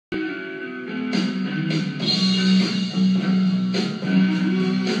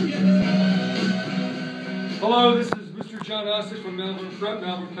Hello, this is Mr. John Ossick from Malvern Prep,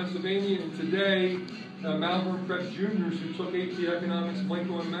 Malvern, Pennsylvania, and today Malvern Prep juniors who took AP Economics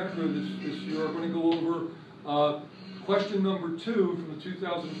Micro and Macro this year are going to go over question number 2 from the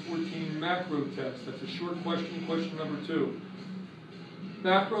 2014 macro test. That's a short question, question number 2.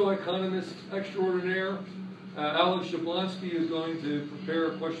 Macroeconomist extraordinaire Alex Jablonski is going to prepare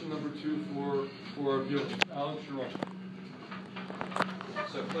question number 2 for our viewers. Alex, you're on.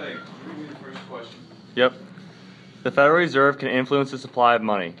 So, Clay, read me the first question. Yep. The Federal Reserve can influence the supply of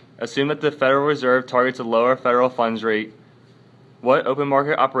money. Assume that the Federal Reserve targets a lower federal funds rate. What open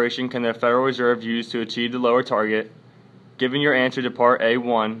market operation can the Federal Reserve use to achieve the lower target? Given your answer to part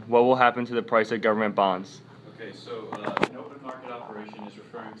A1, what will happen to the price of government bonds? Okay, so an open market operation is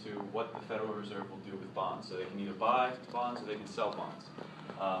referring to what the Federal Reserve will do with bonds. So they can either buy bonds or they can sell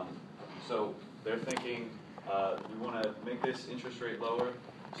bonds. So they're thinking we want to make this interest rate lower.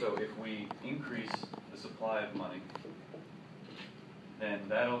 So if we increase the supply of money, then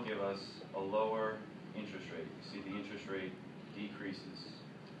that'll give us a lower interest rate. You see the interest rate decreases.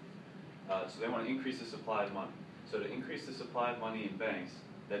 So they want to increase the supply of money. So to increase the supply of money in banks,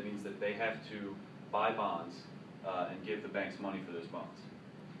 that means that they have to buy bonds and give the banks money for those bonds.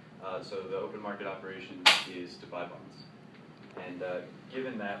 So the open market operation is to buy bonds. And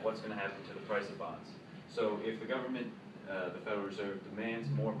given that, what's going to happen to the price of bonds? So if the government, the Federal Reserve, demands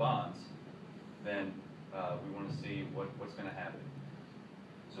more bonds, then we want to see what's going to happen.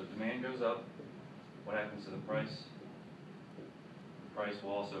 So demand goes up. What happens to the price? The price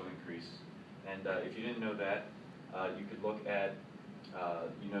will also increase. And if you didn't know that, you could look at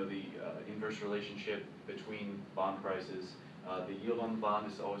the inverse relationship between bond prices. The yield on the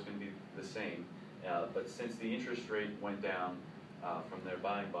bond is always going to be the same. But since the interest rate went down from their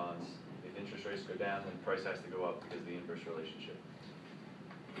buying bonds, if interest rates go down, then the price has to go up because of the inverse relationship.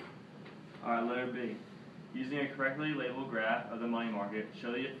 All right, letter B. Using a correctly labeled graph of the money market,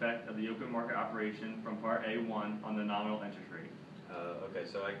 show the effect of the open market operation from part A1 on the nominal interest rate. Okay,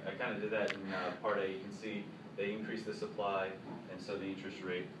 so I kind of did that in part A. You can see they increased the supply, and so the interest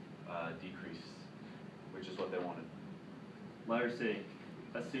rate decreased, which is what they wanted. Letter C.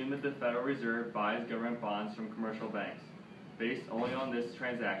 Assume that the Federal Reserve buys government bonds from commercial banks. Based only on this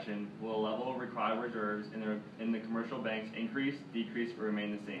transaction, will a level of required reserves in the commercial banks increase, decrease, or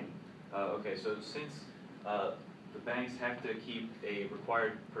remain the same? Okay, so since the banks have to keep a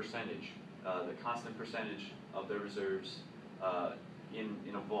required percentage, the constant percentage of their reserves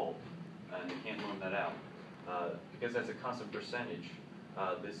in a vault, and they can't loan that out. Because that's a constant percentage,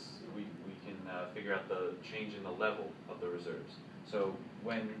 we can figure out the change in the level of the reserves. So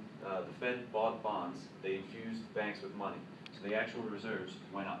when the Fed bought bonds, they infused banks with money. So the actual reserves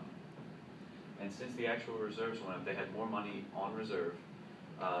went up. And since the actual reserves went up, they had more money on reserve.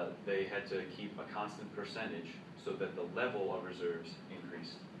 They had to keep a constant percentage so that the level of reserves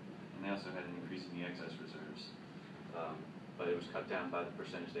increased. And they also had an increase in the excess reserves. But it was cut down by the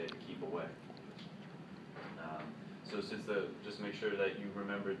percentage they had to keep away. So just make sure that you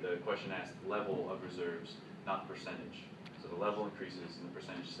remembered the question asked level of reserves, not percentage. So the level increases and the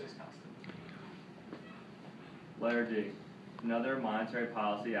percentage stays constant. Letter D. Another monetary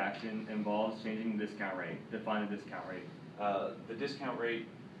policy action involves changing the discount rate. Define the discount rate. The discount rate,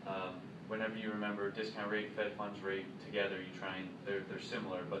 whenever you remember discount rate, Fed funds rate together, they're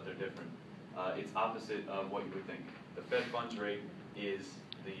similar, but they're different. It's opposite of what you would think. The Fed funds rate is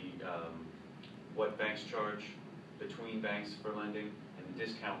what banks charge between banks for lending, and the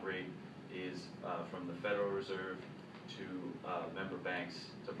discount rate is from the Federal Reserve to member banks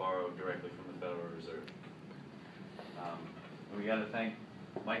to borrow directly from the Federal Reserve. We got to thank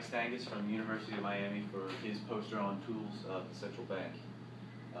Mike Stangus from the University of Miami for his poster on tools of the central bank.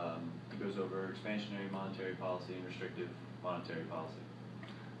 He goes over expansionary monetary policy and restrictive monetary policy.